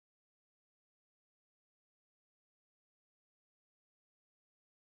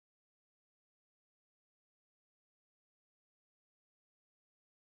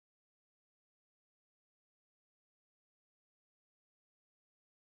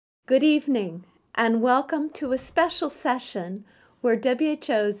Good evening, and welcome to a special session where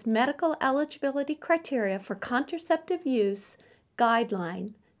WHO's Medical Eligibility Criteria for Contraceptive Use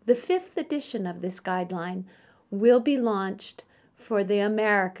Guideline, the 5th edition of this guideline, will be launched for the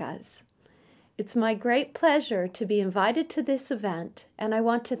Americas. It's my great pleasure to be invited to this event, and I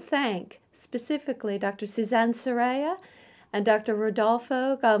want to thank specifically Dr. Suzanne Soraya and Dr.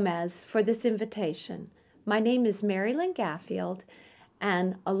 Rodolfo Gomez for this invitation. My name is Mary Lynn Gaffield,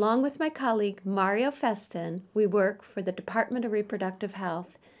 and along with my colleague Mario Festin, we work for the Department of Reproductive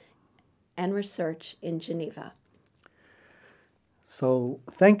Health and Research in Geneva. So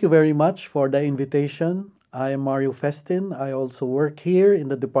thank you very much for the invitation. I am Mario Festin. I also work here in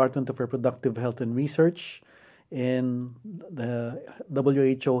the Department of Reproductive Health and Research in the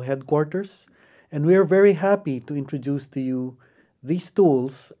WHO headquarters. And we are very happy to introduce to you these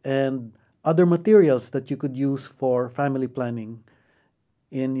tools and other materials that you could use for family planning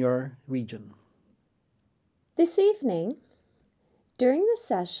in your region. This evening, during the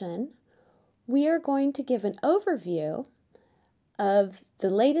session, we are going to give an overview of the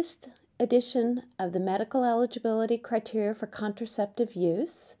latest edition of the Medical Eligibility Criteria for Contraceptive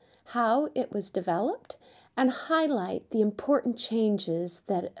Use, how it was developed, and highlight the important changes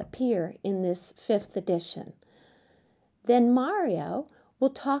that appear in this 5th edition. Then Mario will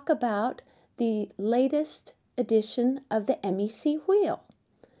talk about the latest edition of the MEC wheel.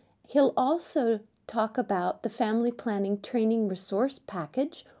 He'll also talk about the Family Planning Training Resource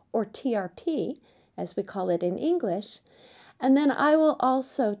Package, or TRP, as we call it in English. And then I will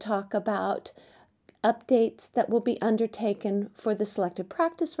also talk about updates that will be undertaken for the Selected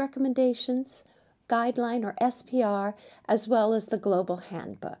Practice Recommendations, Guideline, or SPR, as well as the Global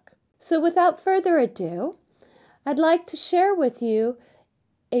Handbook. So without further ado, I'd like to share with you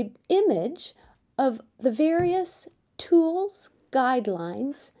an image of the various tools,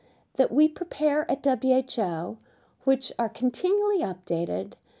 guidelines, that we prepare at WHO, which are continually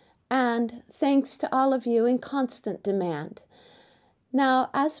updated, and thanks to all of you, in constant demand. Now,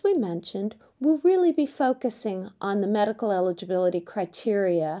 as we mentioned, we'll really be focusing on the medical eligibility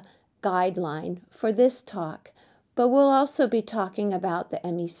criteria guideline for this talk, but we'll also be talking about the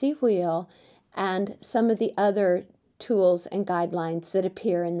MEC wheel and some of the other tools and guidelines that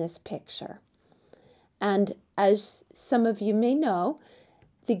appear in this picture. And as some of you may know,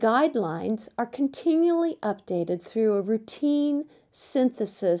 the guidelines are continually updated through a routine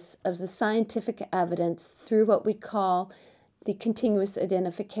synthesis of the scientific evidence through what we call the Continuous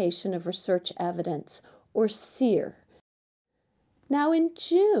Identification of Research Evidence, or CIR. Now in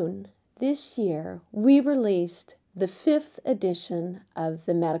June this year, we released the 5th edition of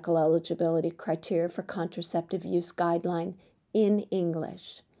the Medical Eligibility Criteria for Contraceptive Use Guideline in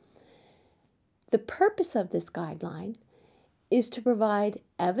English. The purpose of this guideline is to provide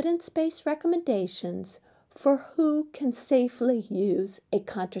evidence-based recommendations for who can safely use a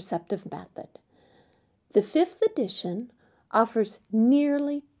contraceptive method. The 5th edition offers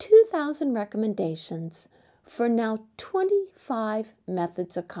nearly 2,000 recommendations for now 25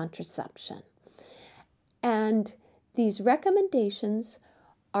 methods of contraception. And these recommendations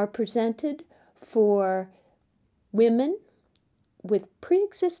are presented for women with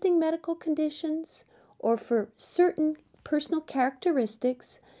pre-existing medical conditions or for certain personal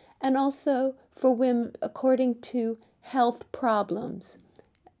characteristics, and also for women according to health problems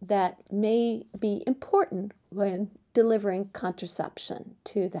that may be important when delivering contraception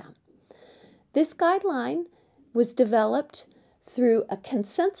to them. This guideline was developed through a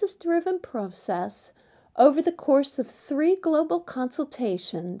consensus-driven process over the course of 3 global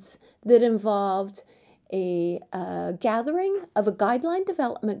consultations that involved a gathering of a guideline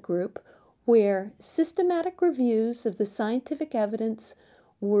development group where systematic reviews of the scientific evidence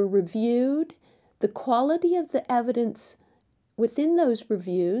were reviewed, the quality of the evidence within those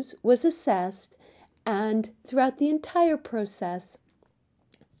reviews was assessed, and throughout the entire process,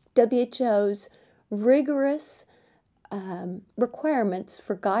 WHO's rigorous requirements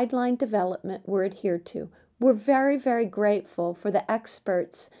for guideline development were adhered to. We're very, very grateful for the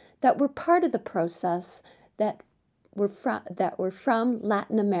experts that were part of the process that were from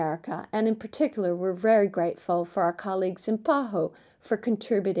Latin America, and in particular, we're very grateful for our colleagues in PAHO for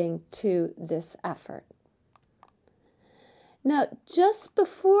contributing to this effort. Now, just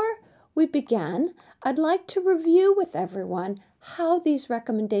before we begin, I'd like to review with everyone how these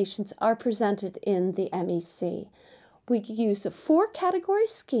recommendations are presented in the MEC. We use a 4-category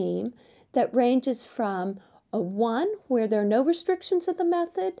scheme that ranges from a 1, where there are no restrictions of the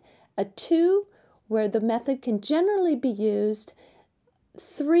method, a 2, where the method can generally be used,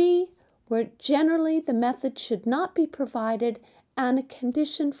 3, where generally the method should not be provided, and a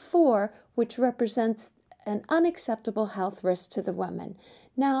condition 4, which represents an unacceptable health risk to the woman.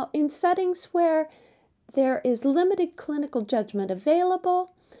 Now, in settings where there is limited clinical judgment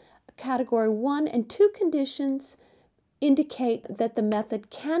available, category 1 and 2 conditions indicate that the method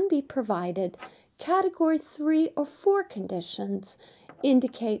can be provided. Category 3 or 4 conditions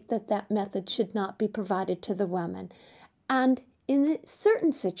indicate that that method should not be provided to the woman. And in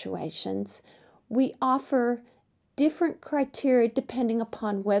certain situations, we offer different criteria depending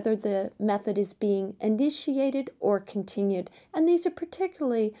upon whether the method is being initiated or continued. And these are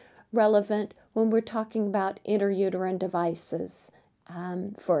particularly relevant when we're talking about intrauterine devices,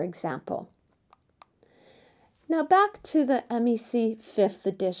 for example. Now back to the MEC 5th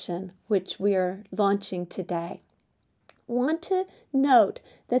edition, which we are launching today. I want to note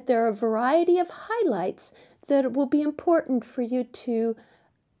that there are a variety of highlights that will be important for you to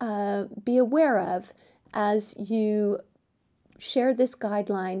be aware of as you share this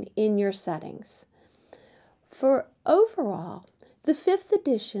guideline in your settings. For overall, the 5th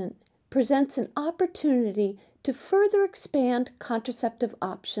edition presents an opportunity to further expand contraceptive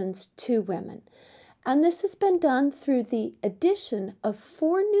options to women. And this has been done through the addition of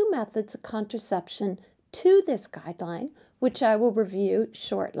 4 new methods of contraception to this guideline, which I will review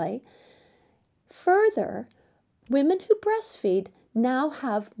shortly. Further, women who breastfeed now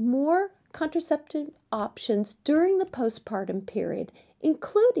have more contraceptive options during the postpartum period,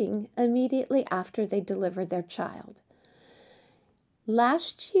 including immediately after they deliver their child.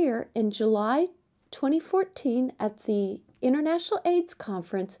 Last year, in July 2014, at the International AIDS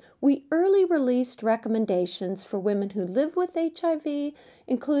Conference, we early released recommendations for women who live with HIV,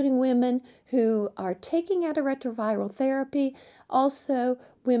 including women who are taking antiretroviral therapy, also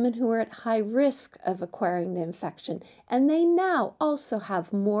women who are at high risk of acquiring the infection. And they now also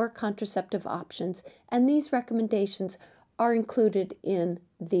have more contraceptive options, and these recommendations are included in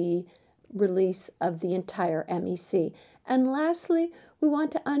the release of the entire MEC. And lastly, we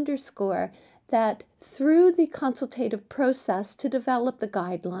want to underscore that through the consultative process to develop the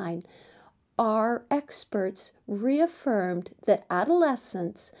guideline, our experts reaffirmed that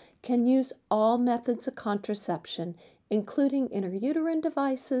adolescents can use all methods of contraception, including intrauterine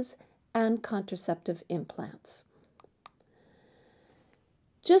devices and contraceptive implants.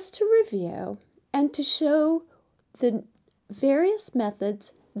 Just to review and to show the various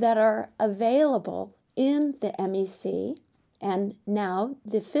methods that are available in the MEC, and now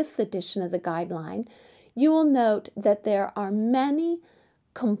the 5th edition of the guideline, you will note that there are many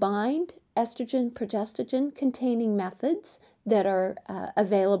combined estrogen-progestogen containing methods that are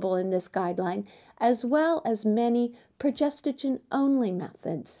available in this guideline, as well as many progestogen-only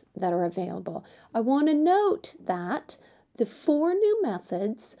methods that are available. I want to note that the 4 new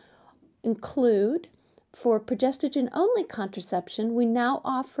methods include, for progestogen-only contraception, we now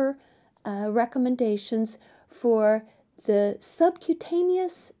offer recommendations for the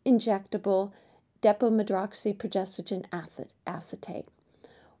subcutaneous injectable depomedroxyprogestogen acetate.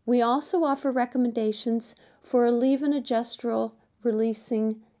 We also offer recommendations for a levonorgestrel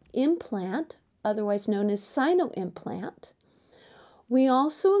releasing implant, otherwise known as sino-implant. We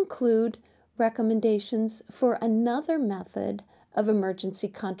also include recommendations for another method of emergency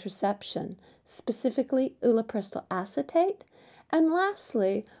contraception, specifically ulipristal acetate. And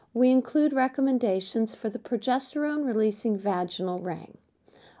lastly, we include recommendations for the progesterone-releasing vaginal ring.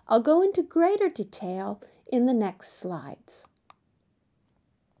 I'll go into greater detail in the next slides.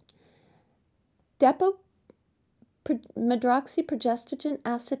 Depomedroxyprogestogen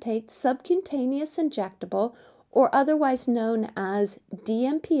acetate subcutaneous injectable, or otherwise known as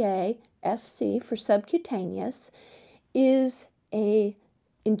DMPA-SC for subcutaneous, is an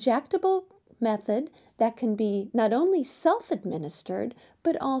injectable method that can be not only self-administered,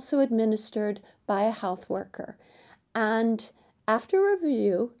 but also administered by a health worker. And after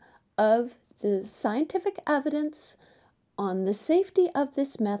review of the scientific evidence on the safety of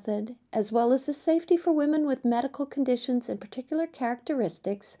this method, as well as the safety for women with medical conditions and particular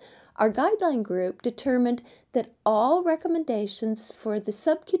characteristics, our guideline group determined that all recommendations for the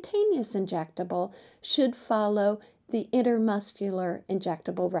subcutaneous injectable should follow the intermuscular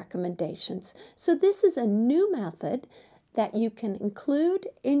injectable recommendations. So this is a new method that you can include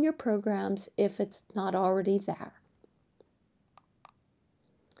in your programs if it's not already there.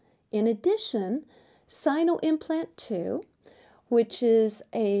 In addition, Sino-Implant 2, which is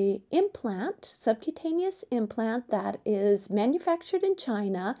an implant, subcutaneous implant that is manufactured in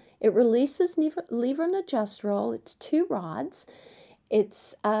China. It releases levonorgestrel. It's 2 rods.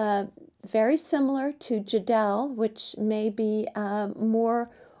 It's very similar to Jadel, which may be more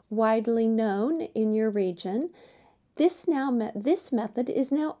widely known in your region. This method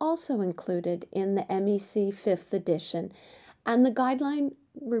is now also included in the MEC 5th edition, and the guideline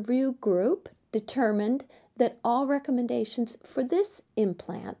review group determined that all recommendations for this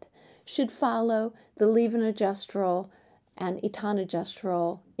implant should follow the levonorgestrel and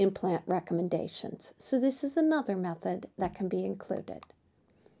etonogestrel implant recommendations. So this is another method that can be included.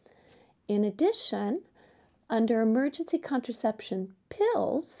 In addition, under emergency contraception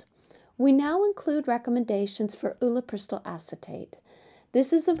pills, we now include recommendations for ulipristal acetate.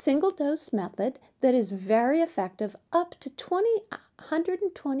 This is a single-dose method that is very effective up to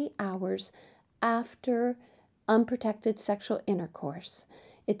 120 hours after unprotected sexual intercourse.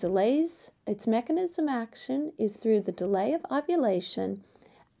 Its mechanism action is through the delay of ovulation,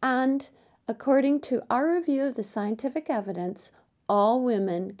 and according to our review of the scientific evidence, all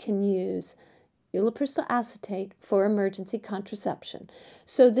women can use ulipristal acetate for emergency contraception.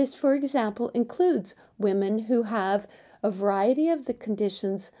 So this, for example, includes women who have a variety of the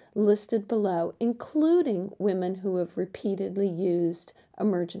conditions listed below, including women who have repeatedly used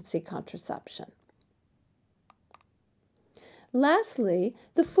emergency contraception. Lastly,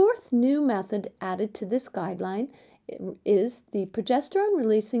 the fourth new method added to this guideline is the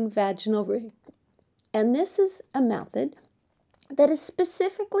progesterone-releasing vaginal ring. And this is a method that is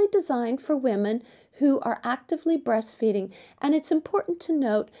specifically designed for women who are actively breastfeeding. And it's important to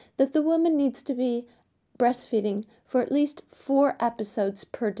note that the woman needs to be breastfeeding for at least 4 episodes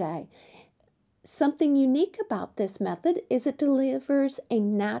per day. Something unique about this method is it delivers a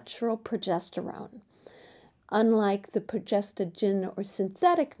natural progesterone, unlike the progestogen or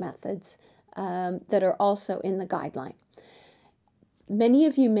synthetic methods that are also in the guideline. Many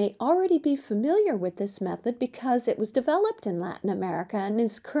of you may already be familiar with this method because it was developed in Latin America and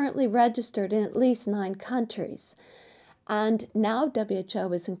is currently registered in at least 9 countries. And now WHO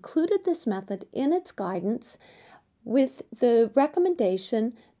has included this method in its guidance with the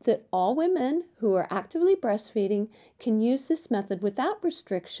recommendation that all women who are actively breastfeeding can use this method without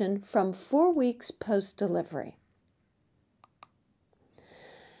restriction from 4 weeks post-delivery.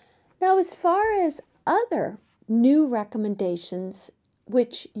 Now, as far as other new recommendations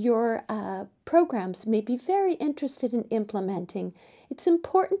which your programs may be very interested in implementing, it's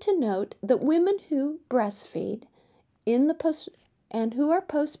important to note that women who breastfeed and who are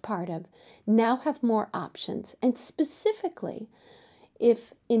postpartum now have more options. And specifically,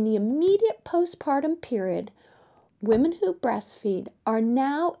 if in the immediate postpartum period, women who breastfeed are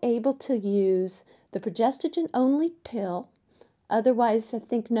now able to use the progestogen-only pill, otherwise I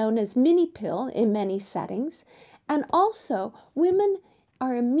think known as mini pill in many settings, and also women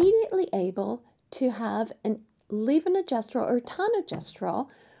are immediately able to have an levonorgestrel or etonogestrel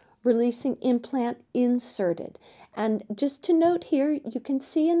releasing implant inserted. And just to note here, you can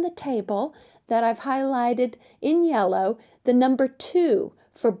see in the table that I've highlighted in yellow the number 2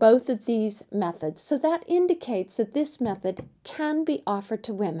 for both of these methods. So that indicates that this method can be offered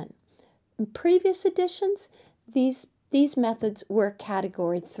to women. In previous editions, these methods were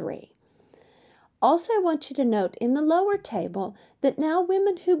category 3. Also, I want you to note in the lower table that now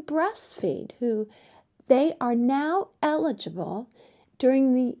women who breastfeed, they are now eligible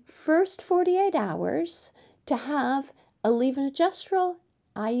during the first 48 hours to have a levonorgestrel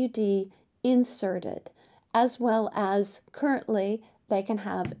IUD inserted, as well as currently they can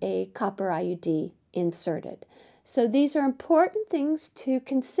have a copper IUD inserted. So these are important things to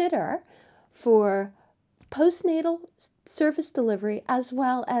consider for postnatal service delivery as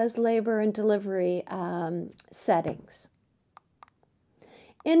well as labor and delivery settings.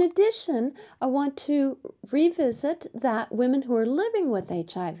 In addition, I want to revisit that women who are living with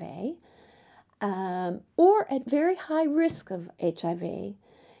HIV or at very high risk of HIV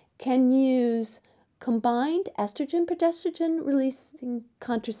can use combined estrogen-progestogen releasing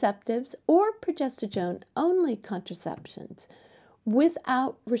contraceptives or progestogen-only contraceptions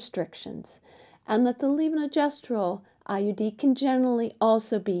without restrictions, and that the levonorgestrel IUD can generally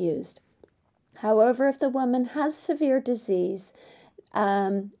also be used. However, if the woman has severe disease,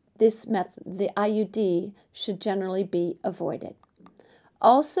 the IUD should generally be avoided.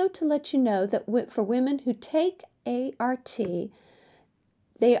 Also, to let you know that for women who take ART,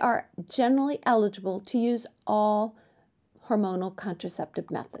 they are generally eligible to use all hormonal contraceptive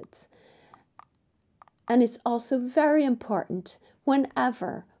methods. And it's also very important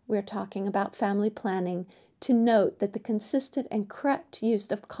whenever we're talking about family planning to note that the consistent and correct use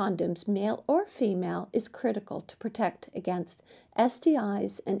of condoms, male or female, is critical to protect against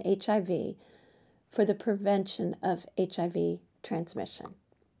STIs and HIV for the prevention of HIV transmission.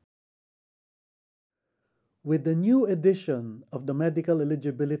 With the new addition of the medical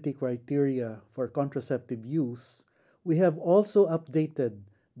eligibility criteria for contraceptive use, We have also updated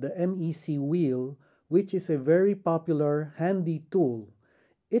the MEC wheel, which is a very popular handy tool.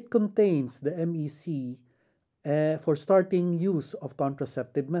 It contains the MEC for starting use of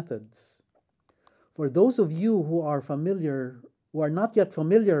contraceptive methods. For those of you who are not yet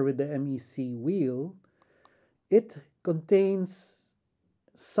familiar with the MEC wheel, it contains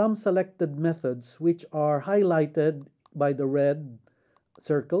some selected methods which are highlighted by the red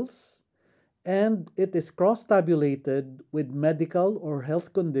circles, and it is cross-tabulated with medical or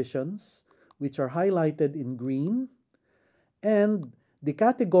health conditions which are highlighted in green, and the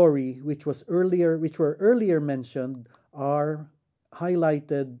category which were earlier mentioned are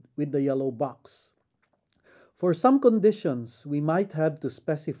highlighted with the yellow box. For some conditions, we might have to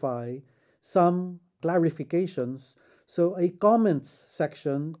specify some clarifications, so a comments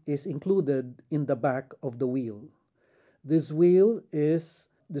section is included in the back of the wheel. This wheel is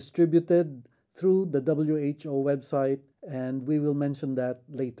distributed through the WHO website, and we will mention that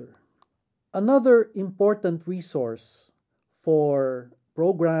later. Another important resource for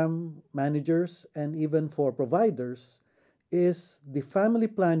program managers and even for providers is the Family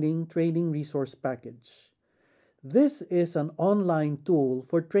Planning Training Resource Package. This is an online tool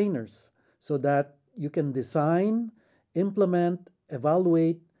for trainers so that you can design, implement,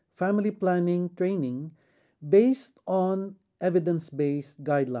 evaluate family planning training based on evidence-based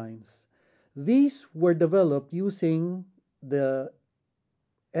guidelines. These were developed using the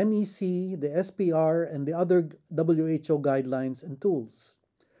MEC, the SPR, and the other WHO guidelines and tools.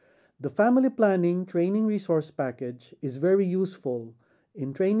 The Family Planning Training Resource Package is very useful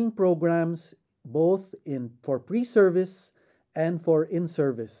in training programs both for pre-service and for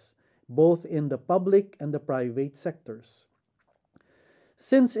in-service, both in the public and the private sectors.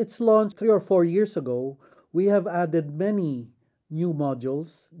 Since its launch 3 or 4 years ago, we have added many new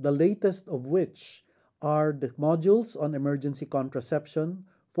modules, the latest of which are the modules on emergency contraception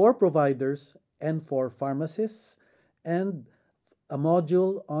for providers and for pharmacists, and a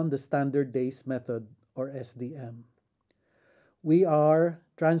module on the standard days method, or SDM. We are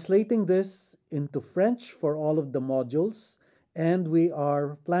translating this into French for all of the modules, and we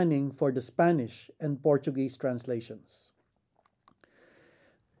are planning for the Spanish and Portuguese translations.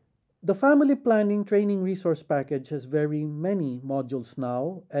 The Family Planning Training Resource Package has very many modules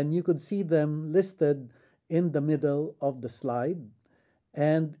now, and you could see them listed in the middle of the slide.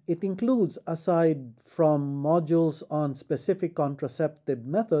 And it includes, aside from modules on specific contraceptive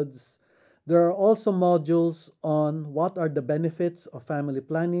methods, there are also modules on what are the benefits of family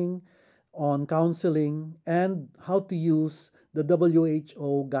planning, on counseling, and how to use the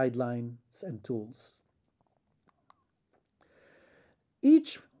WHO guidelines and tools.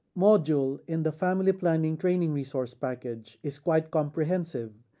 Each module in the Family Planning Training Resource Package is quite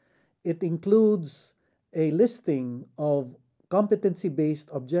comprehensive. It includes a listing of competency-based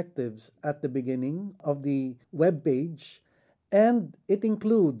objectives at the beginning of the web page, and it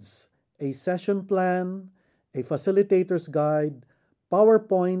includes a session plan, a facilitator's guide,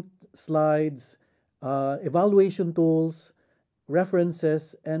 PowerPoint slides, evaluation tools,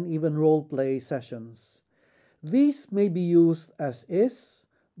 references, and even role-play sessions. These may be used as is,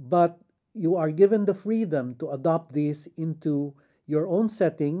 but you are given the freedom to adopt these into your own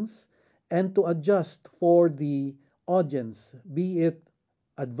settings and to adjust for the audience, be it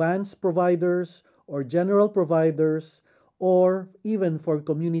advanced providers or general providers, or even for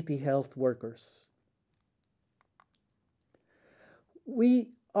community health workers.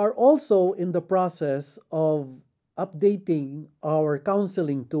 We are also in the process of updating our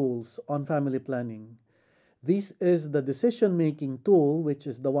counseling tools on family planning. This is the decision-making tool, which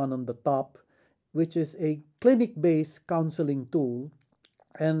is the one on the top, which is a clinic-based counseling tool,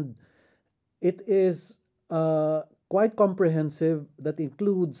 and it is quite comprehensive, that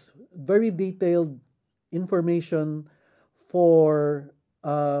includes very detailed information for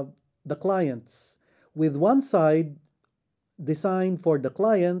the clients, with one side designed for the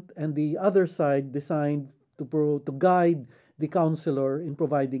client and the other side designed to guide the counselor in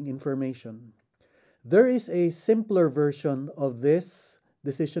providing information. There is a simpler version of this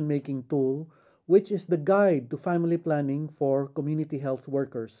decision-making tool, which is the Guide to Family Planning for Community Health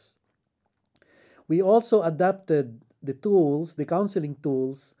Workers. We also adapted the tools, the counseling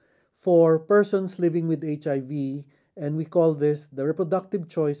tools, for persons living with HIV, and we call this the Reproductive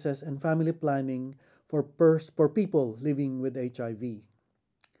Choices and Family Planning for people living with HIV.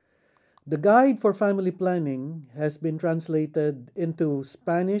 The Guide for Family Planning has been translated into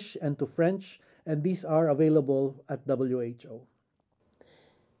Spanish and to French, and these are available at WHO.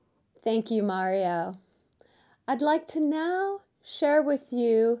 Thank you, Mario. I'd like to now share with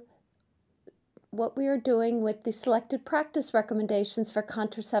you what we are doing with the Selected Practice Recommendations for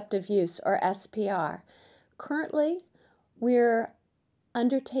Contraceptive Use, or SPR. Currently, we're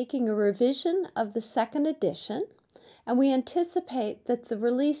undertaking a revision of the second edition, and we anticipate that the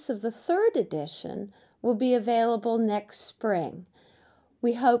release of the third edition will be available next spring.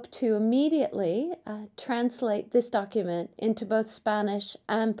 We hope to immediately translate this document into both Spanish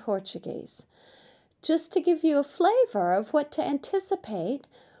and Portuguese. Just to give you a flavor of what to anticipate,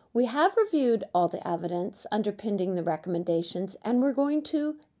 we have reviewed all the evidence underpinning the recommendations, and we're going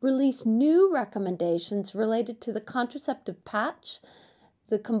to release new recommendations related to the contraceptive patch,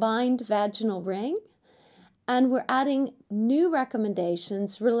 the combined vaginal ring, and we're adding new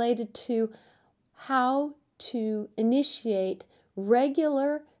recommendations related to how to initiate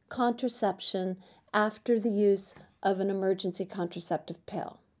regular contraception after the use of an emergency contraceptive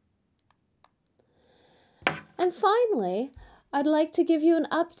pill. And finally, I'd like to give you an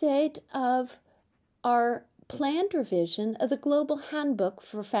update of our planned revision of the Global Handbook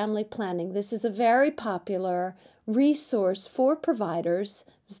for Family Planning. This is a very popular resource for providers.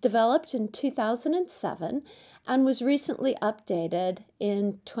 It was developed in 2007 and was recently updated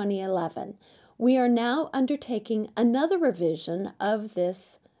in 2011. We are now undertaking another revision of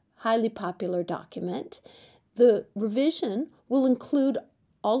this highly popular document. The revision will include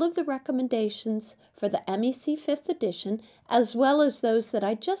all of the recommendations for the MEC 5th edition, as well as those that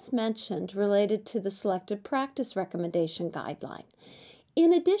I just mentioned related to the Selected Practice Recommendation Guideline.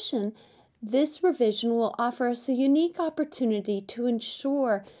 In addition, this revision will offer us a unique opportunity to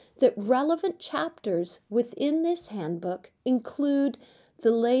ensure that relevant chapters within this handbook include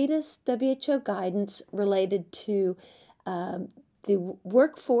the latest WHO guidance related to the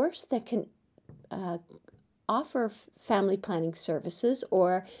workforce that can offer family planning services,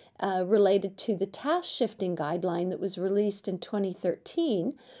 or related to the task shifting guideline that was released in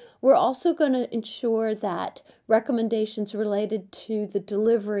 2013. We're also going to ensure that recommendations related to the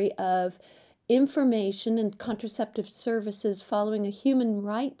delivery of information and contraceptive services following a human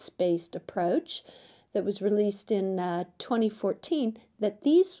rights-based approach that was released in 2014, that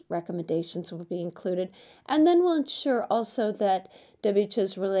these recommendations will be included. And then we'll ensure also that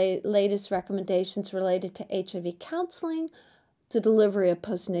WHO's latest recommendations related to HIV counseling, the delivery of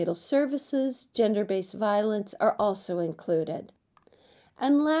postnatal services, gender-based violence are also included.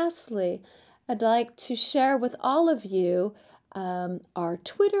 And lastly, I'd like to share with all of you our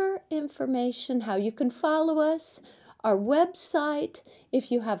Twitter information, how you can follow us, our website.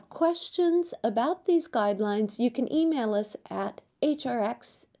 If you have questions about these guidelines, you can email us at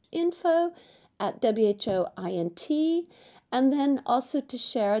hrxinfo@whoint, and then also to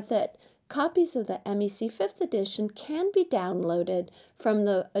share that copies of the MEC 5th edition can be downloaded from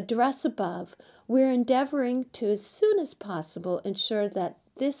the address above. We're endeavoring to, as soon as possible, ensure that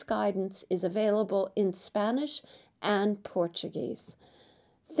this guidance is available in Spanish and Portuguese.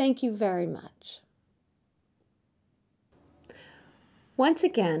 Thank you very much. Once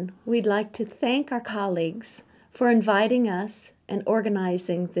again, we'd like to thank our colleagues for inviting us and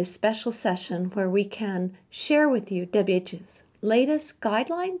organizing this special session where we can share with you WHO's latest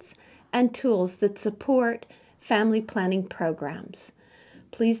guidelines and tools that support family planning programs.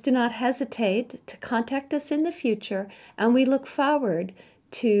 Please do not hesitate to contact us in the future, and we look forward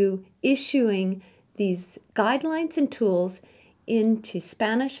to issuing these guidelines and tools into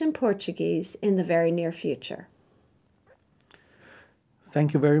Spanish and Portuguese in the very near future.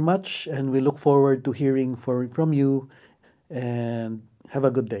 Thank you very much, and we look forward to hearing from you, and have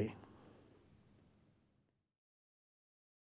a good day.